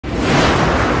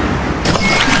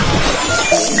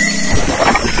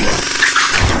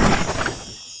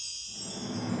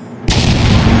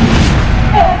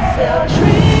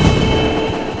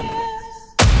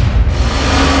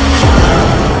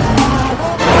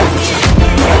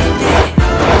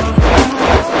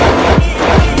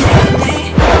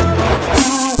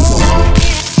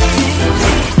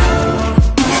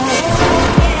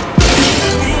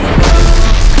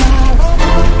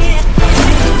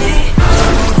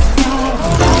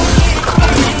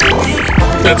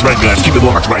That's right, guys. Keep it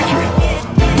locked right here.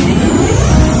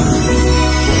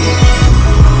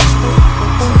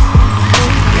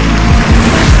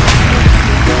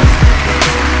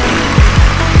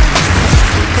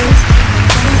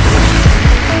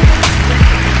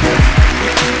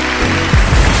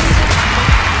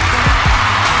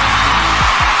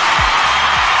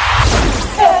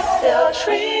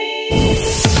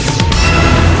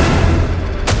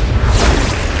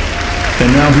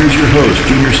 And now here's your host,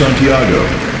 Junior Santiago.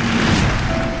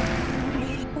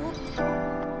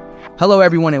 Hello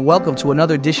everyone and welcome to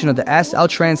another edition of the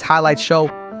SL-Trendz Highlight Show.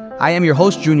 I am your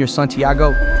host, Junior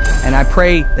Santiago, and I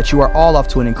pray that you are all off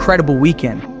to an incredible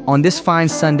weekend on this fine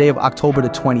Sunday of October the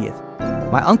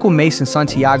 20th. My uncle Mason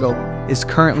Santiago is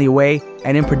currently away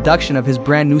and in production of his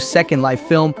brand new Second Life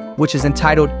film, which is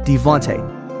entitled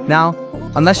Devante. Now,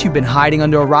 unless you've been hiding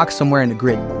under a rock somewhere in the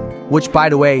grid, which by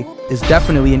the way is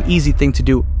definitely an easy thing to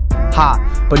do.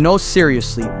 But no,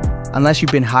 seriously, unless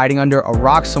you've been hiding under a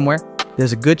rock somewhere,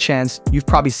 there's a good chance you've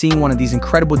probably seen one of these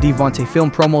incredible Devante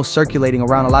film promos circulating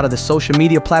around a lot of the social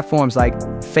media platforms like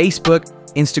Facebook,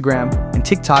 Instagram, and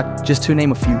TikTok, just to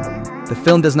name a few. The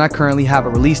film does not currently have a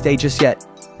release date just yet,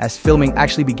 as filming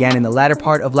actually began in the latter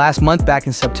part of last month back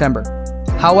in September.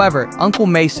 However, Uncle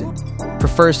Mason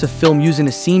prefers to film using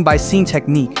a scene-by-scene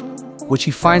technique, which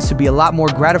he finds to be a lot more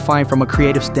gratifying from a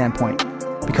creative standpoint,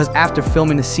 because after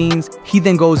filming the scenes, he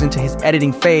then goes into his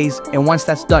editing phase, and once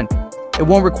that's done, it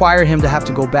won't require him to have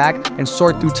to go back and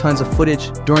sort through tons of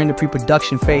footage during the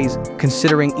pre-production phase,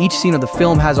 considering each scene of the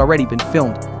film has already been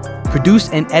filmed,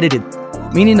 produced, and edited,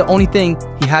 meaning the only thing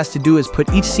he has to do is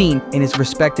put each scene in its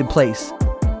respected place.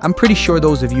 I'm pretty sure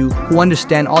those of you who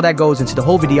understand all that goes into the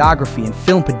whole videography and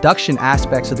film production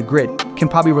aspects of the grid can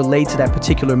probably relate to that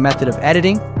particular method of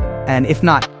editing. And if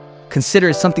not, consider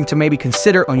it something to maybe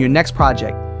consider on your next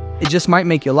project. It just might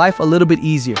make your life a little bit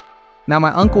easier. Now,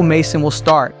 my Uncle Mason will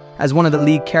star as one of the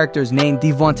lead characters named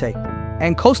Devante,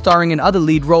 and co-starring in other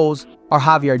lead roles are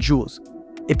Javier Jules,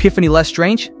 Epiphany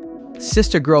Lestrange,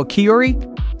 sister girl Kiori,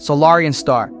 Solarian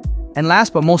Star, and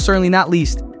last but most certainly not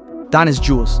least, Donis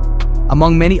Jules,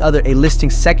 among many other A-listing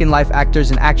Second Life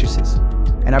actors and actresses.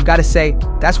 And I've got to say,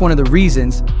 that's one of the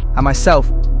reasons I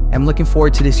myself am looking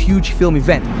forward to this huge film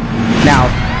event. Now,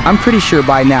 I'm pretty sure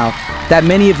by now that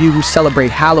many of you who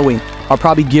celebrate Halloween are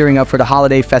probably gearing up for the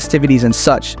holiday festivities and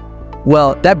such.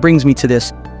 Well, that brings me to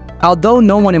this. Although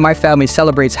no one in my family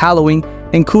celebrates Halloween,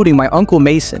 including my Uncle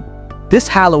Mason, this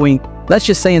Halloween, let's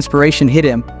just say inspiration hit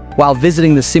him while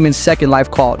visiting the Simmons Second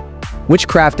Life called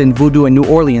Witchcraft and Voodoo in New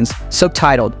Orleans,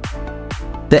 subtitled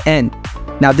The End.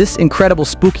 Now, this incredible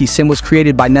spooky sim was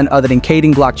created by none other than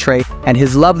Caden Glock Trey and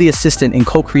his lovely assistant and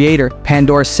co-creator,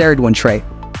 Pandora Saradwin Trey.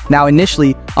 Now,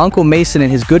 initially, Uncle Mason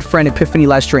and his good friend Epiphany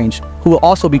Lestrange, who will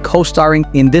also be co-starring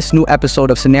in this new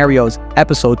episode of Scenarios,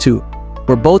 Episode 2,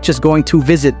 were both just going to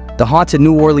visit the haunted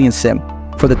New Orleans sim.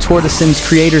 For the Tour de Sims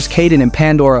creators, Caden and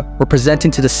Pandora were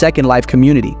presenting to the Second Life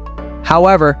community.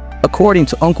 However, according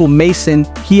to Uncle Mason,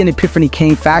 he and Epiphany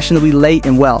came fashionably late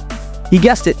and well, he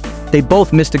guessed it, they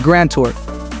both missed the grand tour.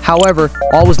 However,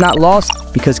 all was not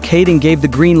lost because Caden gave the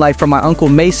green light for my Uncle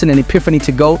Mason and Epiphany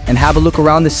to go and have a look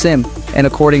around the sim, and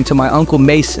according to my Uncle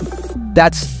Mason,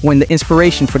 that's when the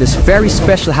inspiration for this very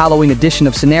special Halloween edition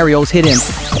of Scenarios hit him,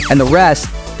 and the rest,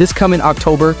 this coming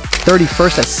October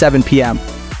 31st at 7 p.m.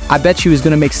 I bet you is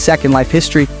going to make Second Life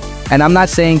history, and I'm not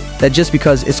saying that just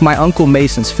because it's my Uncle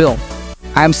Mason's film.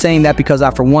 I am saying that because I,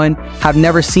 for one, have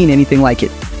never seen anything like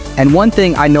it. And one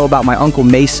thing I know about my Uncle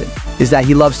Mason is that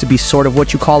he loves to be sort of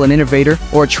what you call an innovator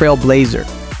or a trailblazer,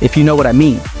 if you know what I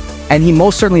mean. And he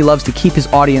most certainly loves to keep his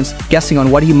audience guessing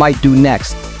on what he might do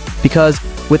next. Because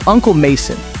with Uncle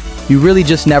Mason, you really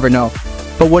just never know.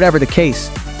 But whatever the case,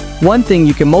 one thing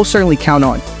you can most certainly count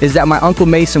on is that my Uncle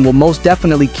Mason will most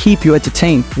definitely keep you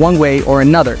entertained one way or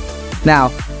another. Now,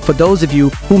 for those of you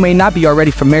who may not be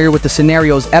already familiar with the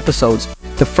Scenarios episodes,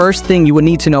 the first thing you will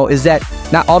need to know is that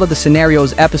not all of the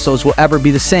Scenarios episodes will ever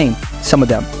be the same. Some of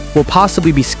them will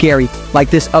possibly be scary, like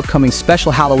this upcoming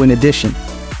special Halloween edition.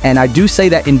 And I do say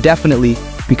that indefinitely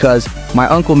because my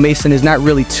Uncle Mason is not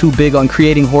really too big on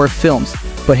creating horror films.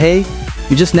 But hey,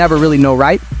 you just never really know,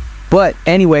 right? But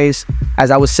anyways, as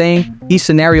I was saying, each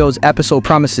Scenarios episode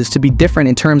promises to be different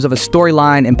in terms of a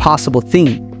storyline and possible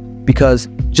theme. Because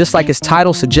just like its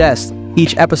title suggests,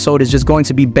 each episode is just going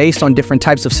to be based on different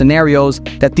types of scenarios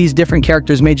that these different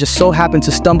characters may just so happen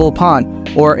to stumble upon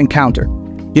or encounter.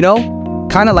 You know,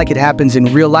 kind of like it happens in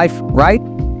real life, right?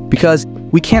 Because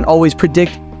we can't always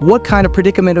predict what kind of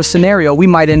predicament or scenario we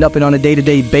might end up in on a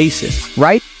day-to-day basis,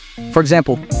 right? For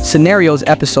example, Scenarios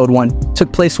Episode 1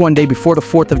 took place one day before the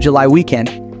 4th of July weekend,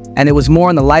 and it was more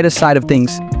on the lighter side of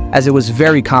things. as it was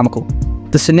very comical.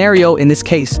 The scenario in this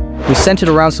case was centered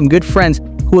around some good friends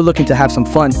who were looking to have some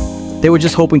fun. They were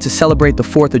just hoping to celebrate the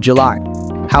 4th of July.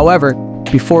 However,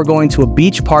 before going to a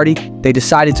beach party, they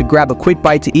decided to grab a quick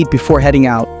bite to eat before heading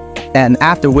out, and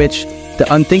after which, the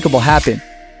unthinkable happened.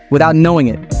 Without knowing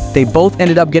it, they both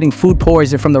ended up getting food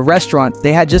poisoning from the restaurant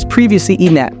they had just previously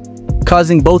eaten at,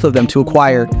 causing both of them to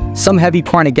acquire some heavy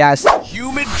chronic gas.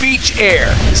 Humid beach air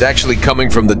is actually coming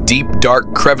from the deep,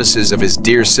 dark crevices of his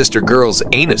dear sister girl's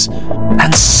anus.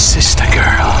 And sister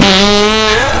girl,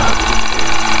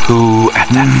 who at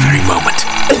that very moment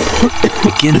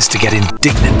begins to get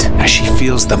indignant as she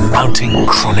feels the mounting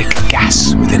chronic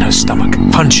gas within her stomach,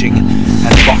 punching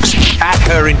and boxing at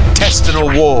her intestinal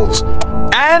walls.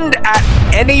 And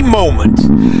at any moment,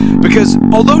 because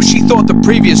although she thought the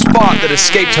previous fart that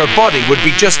escaped her body would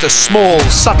be just a small,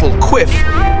 subtle quiff,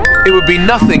 it would be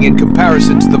nothing in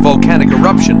comparison to the volcanic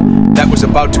eruption that was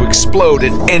about to explode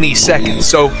at any second.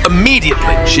 So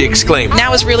immediately she exclaimed,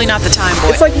 "Now is really not the time, boy.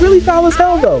 It's like really foul as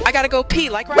hell though. I gotta go pee,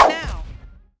 like right now."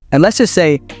 And let's just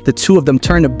say the two of them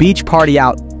turned the beach party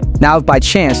out. Now if by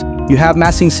chance you have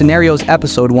Massing Scenarios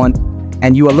episode 1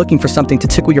 and you are looking for something to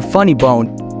tickle your funny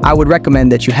bone, I would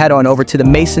recommend that you head on over to the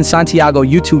Mason Santiago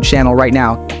YouTube channel right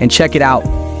now and check it out.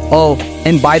 Oh,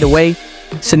 and by the way,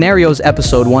 Scenarios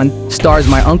episode 1 stars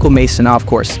my Uncle Mason, of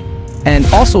course, and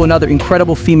also another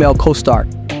incredible female co-star,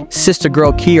 sister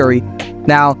girl Kiori.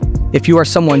 Now, if you are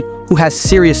someone who has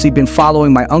seriously been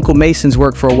following my Uncle Mason's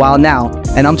work for a while now,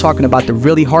 and I'm talking about the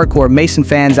really hardcore Mason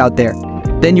fans out there,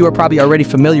 then you are probably already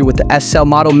familiar with the SL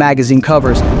Model magazine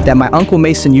covers that my Uncle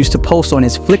Mason used to post on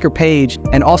his Flickr page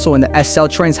and also in the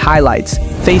SL-Trendz highlights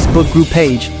Facebook group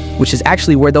page, which is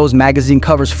actually where those magazine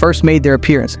covers first made their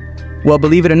appearance. Well,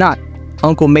 believe it or not,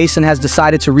 Uncle Mason has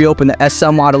decided to reopen the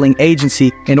SL modeling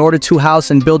agency in order to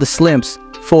house and build a Slimps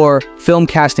for film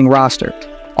casting roster.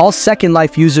 All Second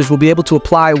Life users will be able to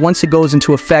apply once it goes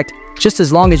into effect, just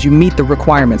as long as you meet the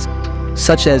requirements,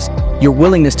 such as your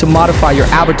willingness to modify your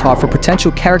avatar for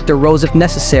potential character roles if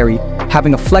necessary,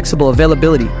 having a flexible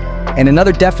availability. And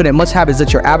another definite must-have is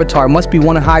that your avatar must be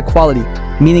one of high quality,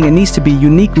 meaning it needs to be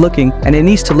unique looking and it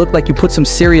needs to look like you put some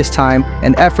serious time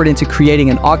and effort into creating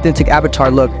an authentic avatar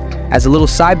look. As a little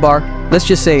sidebar, let's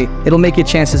just say it'll make your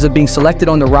chances of being selected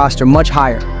on the roster much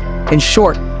higher. In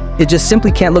short, it just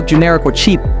simply can't look generic or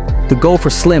cheap. The goal for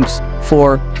Slimps,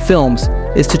 for films,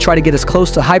 is to try to get as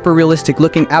close to hyper-realistic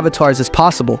looking avatars as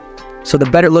possible. So the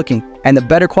better looking and the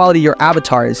better quality your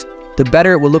avatar is, the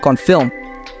better it will look on film.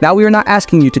 Now we are not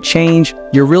asking you to change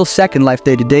your real Second Life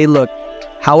day-to-day look.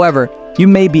 However, you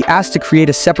may be asked to create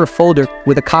a separate folder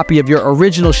with a copy of your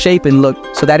original shape and look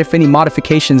so that if any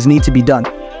modifications need to be done,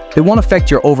 it won't affect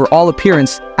your overall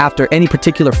appearance after any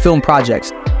particular film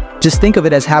projects. Just think of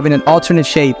it as having an alternate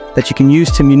shape that you can use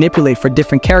to manipulate for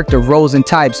different character roles and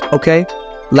types, okay?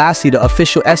 Lastly, the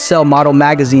official SL Model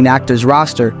magazine actors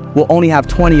roster will only have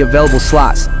 20 available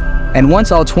slots. And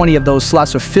once all 20 of those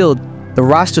slots are filled, the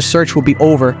roster search will be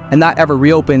over and not ever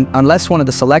reopen unless one of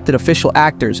the selected official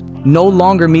actors no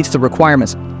longer meets the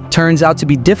requirements, turns out to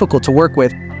be difficult to work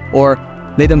with, or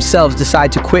they themselves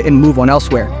decide to quit and move on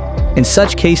elsewhere. In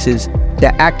such cases,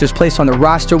 the actors placed on the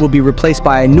roster will be replaced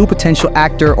by a new potential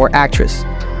actor or actress.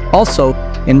 Also,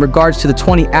 in regards to the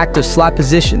 20 active slot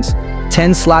positions,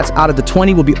 10 slots out of the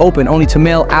 20 will be open only to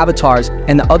male avatars,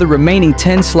 and the other remaining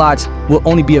 10 slots will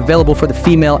only be available for the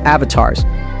female avatars.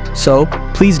 So,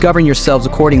 please govern yourselves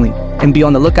accordingly, and be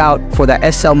on the lookout for the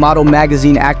SL Model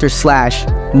Magazine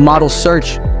Actor/Model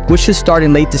search, which should start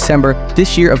in late December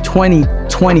this year of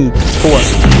 2024.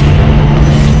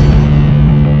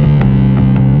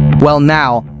 Well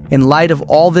now, in light of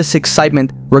all this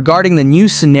excitement regarding the new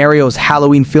Scenarios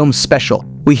Halloween film special,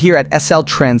 we here at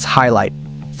SL-Trendz highlight,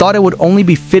 thought it would only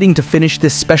be fitting to finish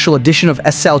this special edition of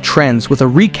SL-Trendz with a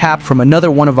recap from another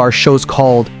one of our shows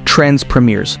called Trends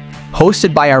Premieres,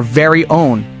 hosted by our very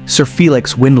own Sir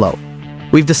Felix Winlow.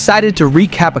 We've decided to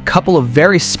recap a couple of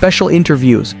very special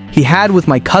interviews he had with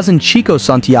my cousin Chico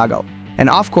Santiago, and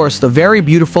of course the very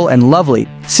beautiful and lovely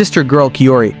sister girl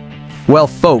Kiori. Well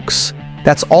folks,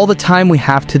 that's all the time we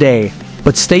have today,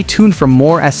 but stay tuned for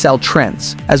more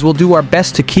SL-Trendz, as we'll do our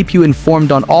best to keep you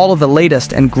informed on all of the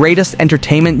latest and greatest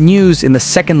entertainment news in the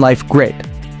Second Life grid.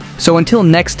 So until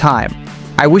next time,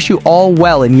 I wish you all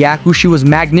well in Yahushua's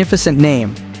magnificent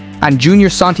name. I'm Junior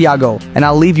Santiago, and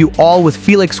I'll leave you all with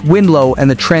Felix Winlow and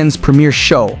the Trends premiere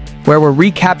show, where we're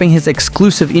recapping his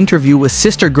exclusive interview with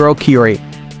sister girl Kiori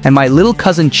and my little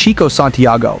cousin Chico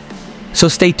Santiago. So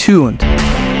stay tuned.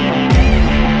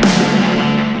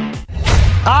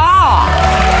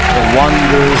 The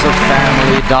wonders of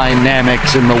family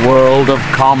dynamics in the world of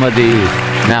comedy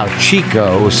Now,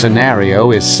 Chico's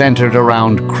scenario is centered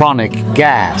around chronic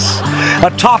gas, a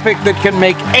topic that can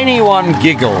make anyone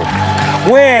giggle.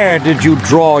 Where did you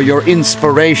draw your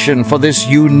inspiration for this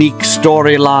unique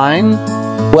storyline?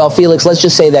 Well, Felix, let's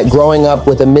just say that growing up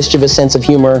with a mischievous sense of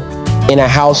humor in a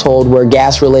household where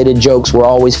gas-related jokes were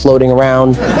always floating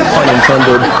around, pun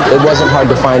intended, it wasn't hard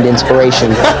to find inspiration.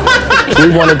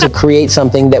 We wanted to create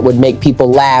something that would make people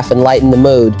laugh and lighten the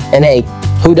mood. And hey,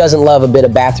 who doesn't love a bit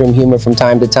of bathroom humor from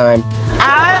time to time?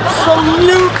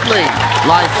 Absolutely!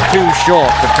 Life's too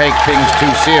short to take things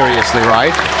too seriously,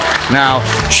 right? Now,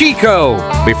 Chico,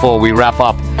 before we wrap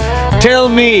up, tell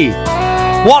me,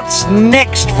 what's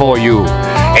next for you?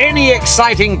 Any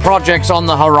exciting projects on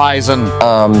the horizon?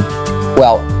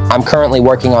 Well, I'm currently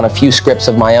working on a few scripts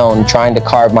of my own, trying to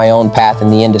carve my own path in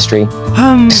the industry.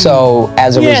 So,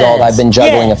 as a result, I've been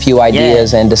juggling a few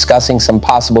ideas and discussing some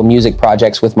possible music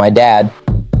projects with my dad.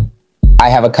 I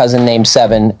have a cousin named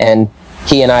Seven, and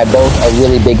he and I both are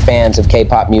really big fans of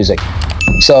K-pop music.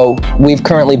 So, we've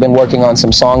currently been working on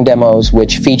some song demos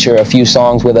which feature a few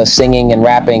songs with us singing and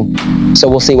rapping, so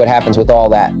we'll see what happens with all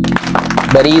that.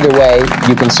 But either way,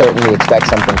 you can certainly expect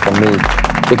something from me,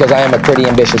 because I am a pretty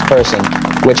ambitious person,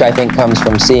 which I think comes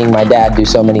from seeing my dad do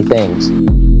so many things.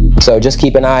 So just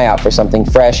keep an eye out for something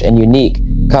fresh and unique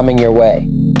coming your way.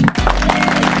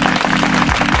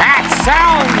 That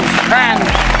sounds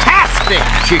fantastic,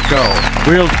 Chico.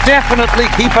 We'll definitely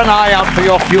keep an eye out for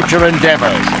your future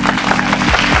endeavors.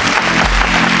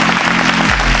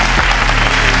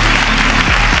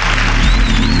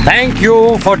 Thank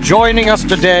you for joining us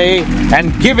today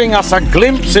and giving us a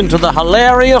glimpse into the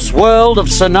hilarious world of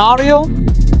scenario.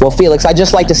 Well, Felix, I'd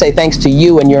just like to say thanks to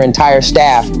you and your entire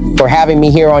staff for having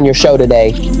me here on your show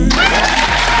today.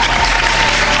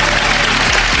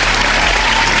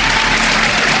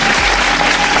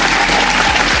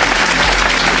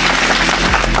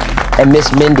 And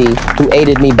Miss Mindy, who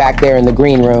aided me back there in the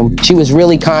green room. She was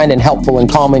really kind and helpful in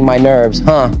calming my nerves.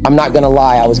 I'm not gonna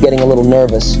lie, I was getting a little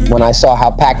nervous when I saw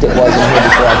how packed it was in here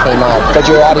before I came out. But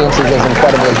your audience is as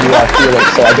incredible as you are,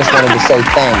 Felix, so I just wanted to say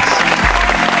thanks.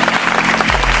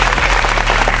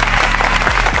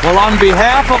 Well, on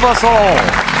behalf of us all,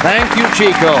 thank you,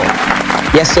 Chico.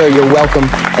 Yes, sir, you're welcome.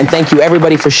 And thank you,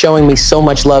 everybody, for showing me so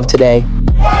much love today.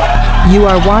 You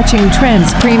are watching Trendz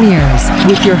Premieres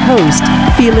with your host,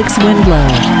 Felix Windlow.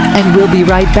 And we'll be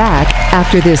right back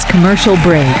after this commercial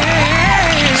break.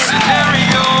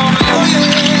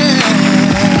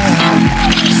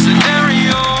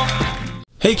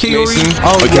 Hey, Kiori.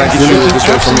 Oh, can I get you to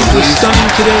for me, please? Stunning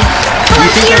today. Do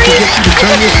you think I can get you to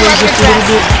turn this way just a little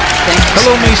bit?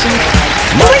 Hello, Mason.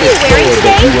 Marcus told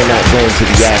that you were not going to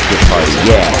the after party.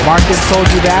 Yeah. Marcus told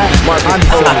you that? Marcus I'm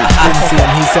sorry. I didn't see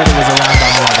him. He said it was around on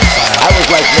the other side. I was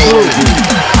like, no,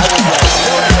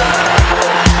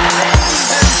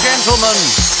 Ladies and gentlemen,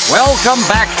 welcome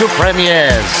back to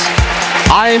Premieres.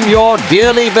 I'm your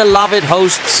dearly beloved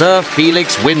host, Sir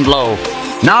Felix Windlow.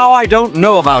 Now, I don't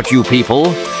know about you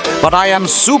people, but I am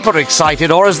super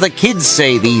excited, or as the kids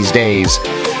say these days,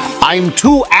 I'm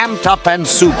too amped up and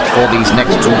souped for these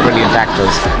next two brilliant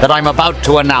actors that I'm about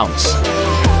to announce.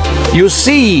 You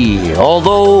see,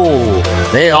 although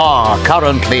they are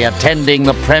currently attending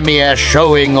the premiere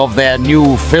showing of their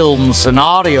new film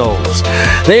scenarios,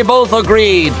 they both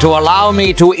agreed to allow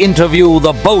me to interview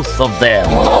the both of them.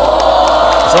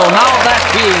 So now that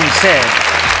being said,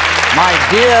 my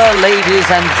dear ladies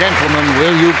and gentlemen,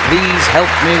 will you please help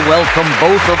me welcome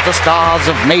both of the stars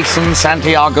of Mason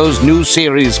Santiago's new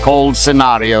series called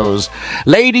Scenarios.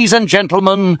 Ladies and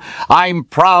gentlemen, I'm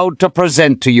proud to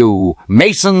present to you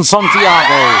Mason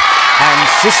Santiago and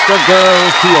sister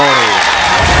girl Kiori.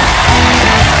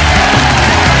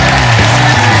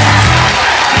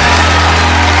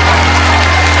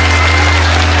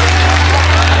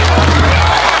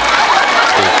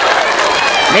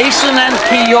 Mason and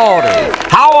Kiori,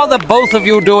 how are the both of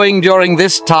you doing during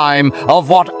this time of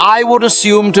what I would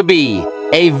assume to be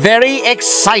a very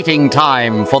exciting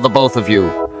time for the both of you?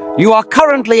 You are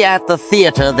currently at the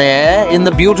theater there in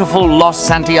the beautiful Los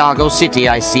Santiago city,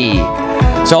 I see.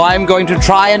 So I'm going to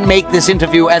try and make this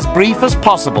interview as brief as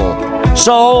possible.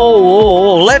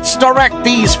 So let's direct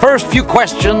these first few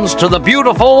questions to the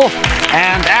beautiful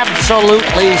and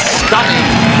absolutely stunning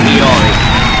Kiori.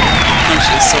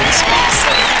 She's so sweet.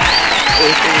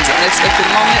 Everything's unexpected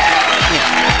moment.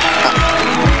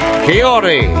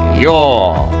 Kiori,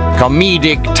 your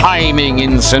comedic timing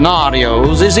in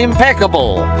scenarios is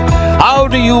impeccable. How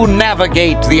do you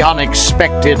navigate the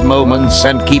unexpected moments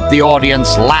and keep the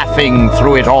audience laughing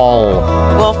through it all?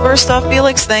 Well, first off,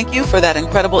 Felix, thank you for that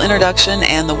incredible introduction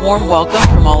and the warm welcome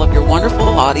from all of your wonderful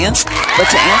audience. But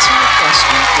to answer your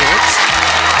question,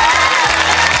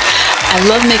 I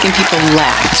love making people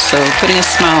laugh, so putting a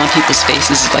smile on people's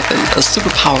faces is like a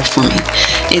superpower for me.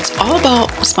 It's all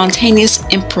about spontaneous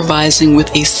improvising with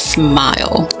a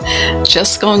smile.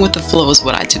 Just going with the flow is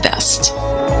what I do best.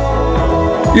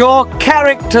 Your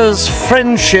character's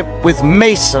friendship with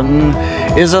Mason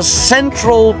is a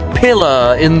central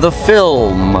pillar in the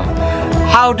film.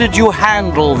 How did you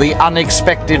handle the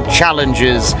unexpected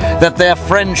challenges that their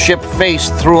friendship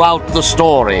faced throughout the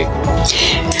story?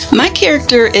 My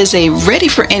character is a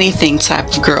ready-for-anything type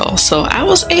of girl, so I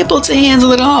was able to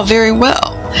handle it all very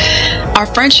well. Our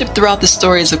friendship throughout the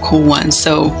story is a cool one,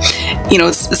 so,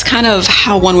 it's kind of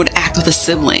how one would act with a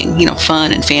sibling,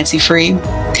 fun and fancy-free.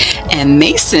 And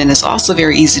Mason is also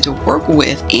very easy to work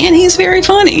with, and he's very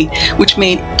funny, which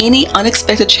made any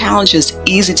unexpected challenges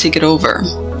easy to get over.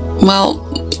 Well,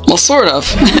 sort of,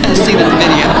 as seen in the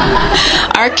video.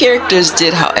 Our characters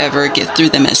did, however, get through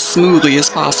them as smoothly as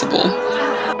possible.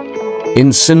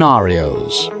 In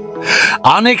scenarios,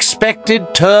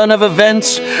 unexpected turn of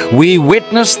events, we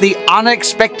witness the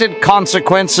unexpected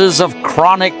consequences of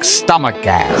chronic stomach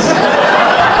gas.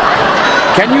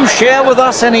 Can you share with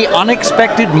us any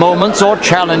unexpected moments or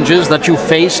challenges that you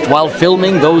faced while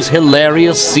filming those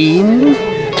hilarious scenes?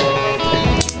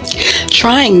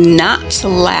 Trying not to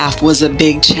laugh was a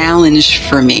big challenge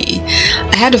for me.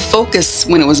 I had to focus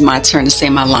when it was my turn to say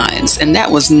my lines, and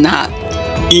that was not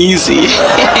easy.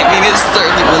 It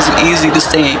certainly wasn't easy to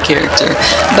stay in character,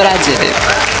 but I did it.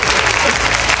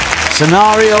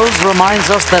 Scenarios reminds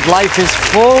us that life is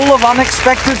full of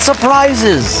unexpected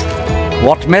surprises.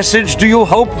 What message do you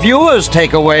hope viewers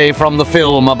take away from the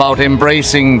film about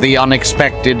embracing the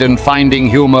unexpected and finding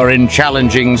humor in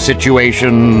challenging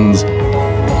situations?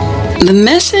 The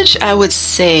message I would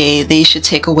say they should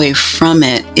take away from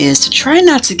it is to try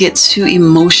not to get too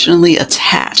emotionally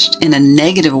attached in a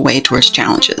negative way towards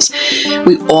challenges.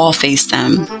 We all face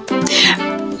them.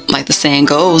 Like the saying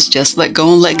goes, just let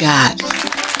go and let God.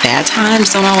 Bad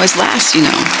times don't always last,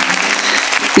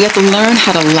 We have to learn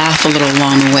how to laugh a little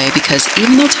along the way, because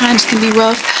even though times can be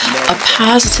rough, a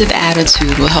positive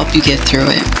attitude will help you get through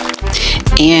it.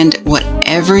 And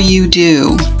whatever you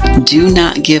do, do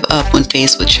not give up when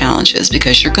faced with challenges,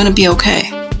 because you're going to be okay.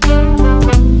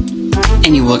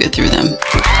 And you will get through them.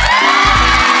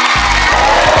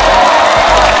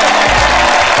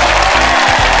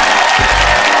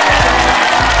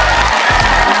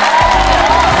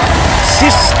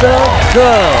 Sister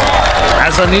Girl.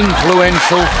 As an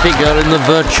influential figure in the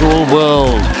virtual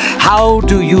world, how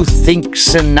do you think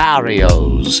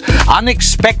scenarios?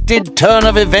 Unexpected turn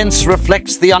of events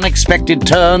reflects the unexpected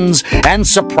turns and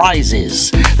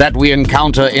surprises that we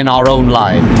encounter in our own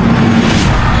life.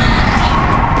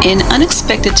 In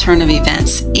unexpected turn of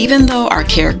events, even though our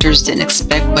characters didn't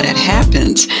expect what had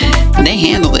happened, they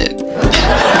handled it.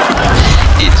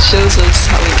 It shows us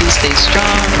how we can stay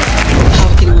strong, how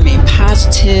we can remain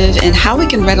positive, and how we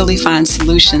can readily find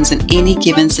solutions in any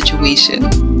given situation.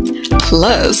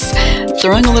 Plus,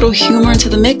 throwing a little humor into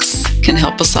the mix can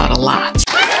help us out a lot.